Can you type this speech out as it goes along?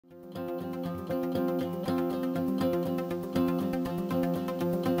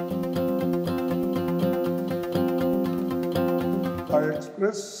I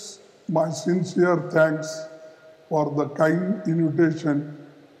express my sincere thanks for the kind invitation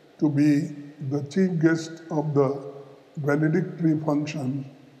to be the chief guest of the valedictory function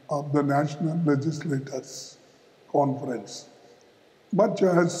of the National Legislators Conference. Much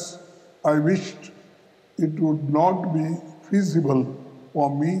as I wished, it would not be feasible for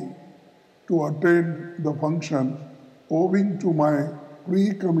me to attend the function owing to my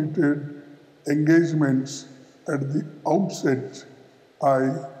pre-committed engagements at the outset.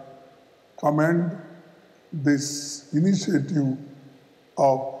 I commend this initiative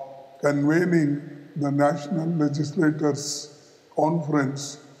of convening the National Legislators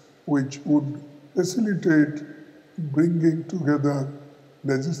Conference, which would facilitate bringing together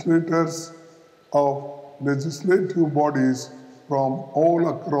legislators of legislative bodies from all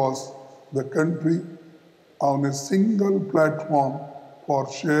across the country on a single platform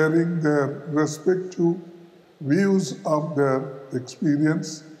for sharing their respective views of their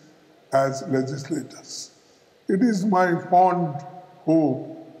experience as legislators. It is my fond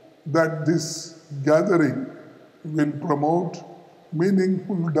hope that this gathering will promote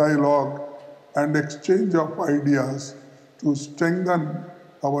meaningful dialogue and exchange of ideas to strengthen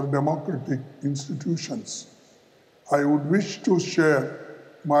our democratic institutions. I would wish to share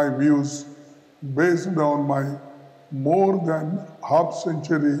my views based on my more than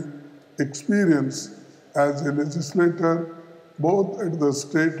half-century experience as a legislator, both at the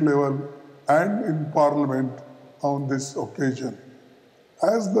state level and in Parliament on this occasion.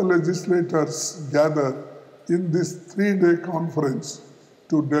 As the legislators gather in this three-day conference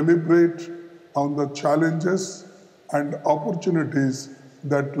to deliberate on the challenges and opportunities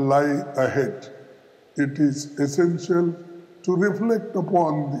that lie ahead, it is essential to reflect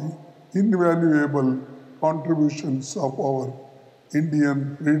upon the invaluable contributions of our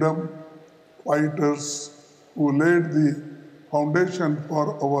Indian freedom fighters who laid the foundation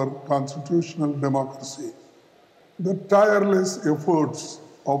for our constitutional democracy. The tireless efforts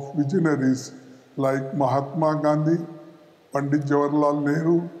of visionaries like Mahatma Gandhi, Pandit Jawaharlal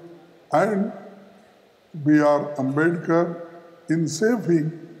Nehru, and B.R. Ambedkar in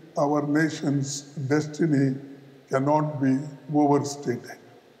shaping our nation's destiny cannot be overstated.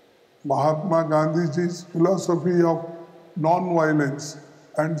 Mahatma Gandhiji's philosophy of non-violence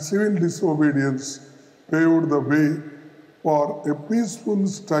and civil disobedience paved the way for a peaceful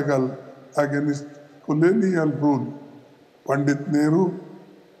struggle against colonial rule. Pandit Nehru,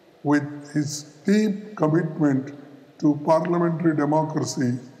 with his deep commitment to parliamentary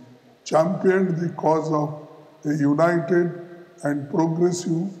democracy, championed the cause of a united and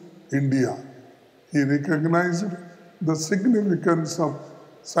progressive India. He recognized the significance of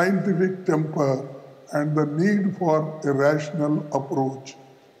scientific temper and the need for a rational approach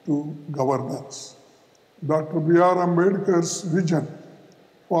to governance. Dr. B.R. Ambedkar's vision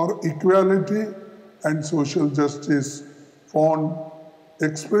for equality and social justice found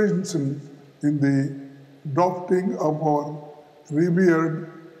expression in the drafting of our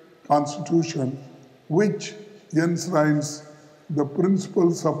revered Constitution, which enshrines the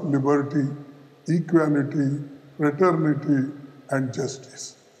principles of liberty, equality, fraternity, and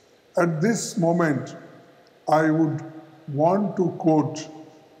justice. At this moment, I would want to quote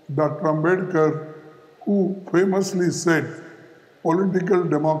Dr. Ambedkar, who famously said, "Political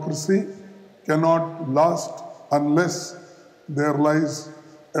democracy cannot last unless there lies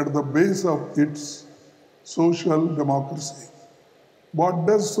at the base of its social democracy." What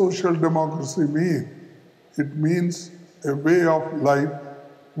does social democracy mean? It means a way of life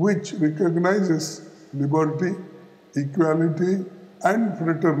which recognizes liberty, equality, and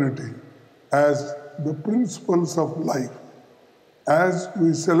fraternity as the principles of life. As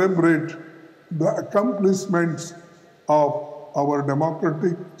we celebrate the accomplishments of our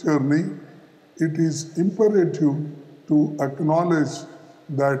democratic journey, it is imperative to acknowledge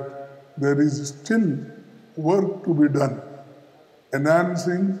that there is still work to be done.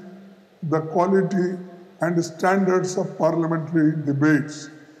 Enhancing the quality and standards of parliamentary debates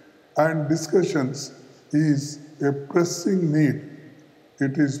and discussions is a pressing need.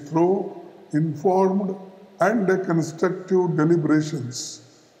 It is through informed and constructive deliberations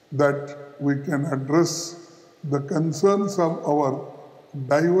that we can address the concerns of our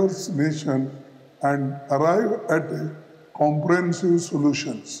diverse nation and arrive at comprehensive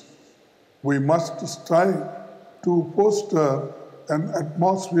solutions. We must strive to foster an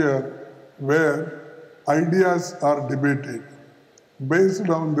atmosphere where ideas are debated based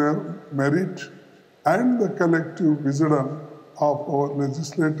on their merit and the collective wisdom of our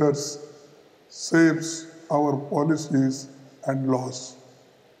legislators shapes our policies and laws.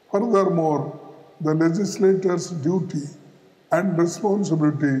 Furthermore, the legislator's duty and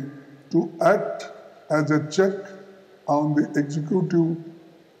responsibility to act as a check on the executive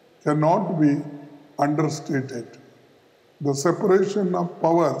cannot be understated. The separation of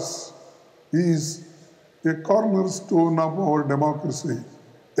powers is a cornerstone of our democracy,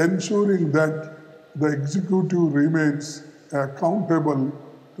 ensuring that the executive remains accountable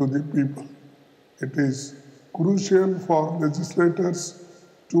to the people. It is crucial for legislators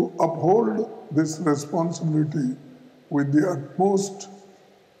to uphold this responsibility with the utmost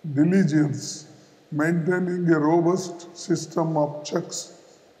diligence, maintaining a robust system of checks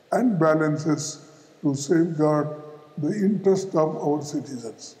and balances to safeguard the interest of our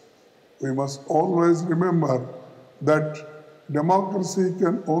citizens. We must always remember that democracy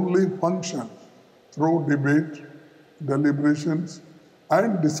can only function through debate, deliberations,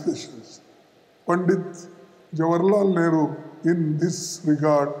 and discussions. Pandit Jawaharlal Nehru, in this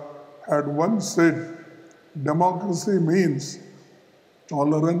regard, had once said, democracy means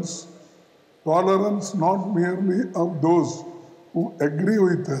tolerance, tolerance not merely of those who agree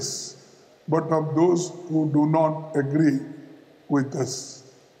with us, but of those who do not agree with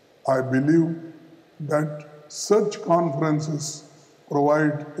us. I believe that such conferences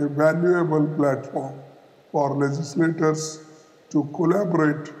provide a valuable platform for legislators to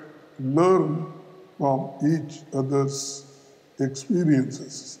collaborate, learn from each other's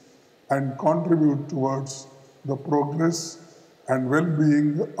experiences, and contribute towards the progress and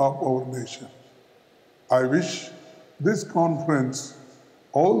well-being of our nation. I wish this conference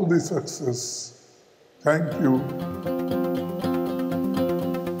all the success. Thank you.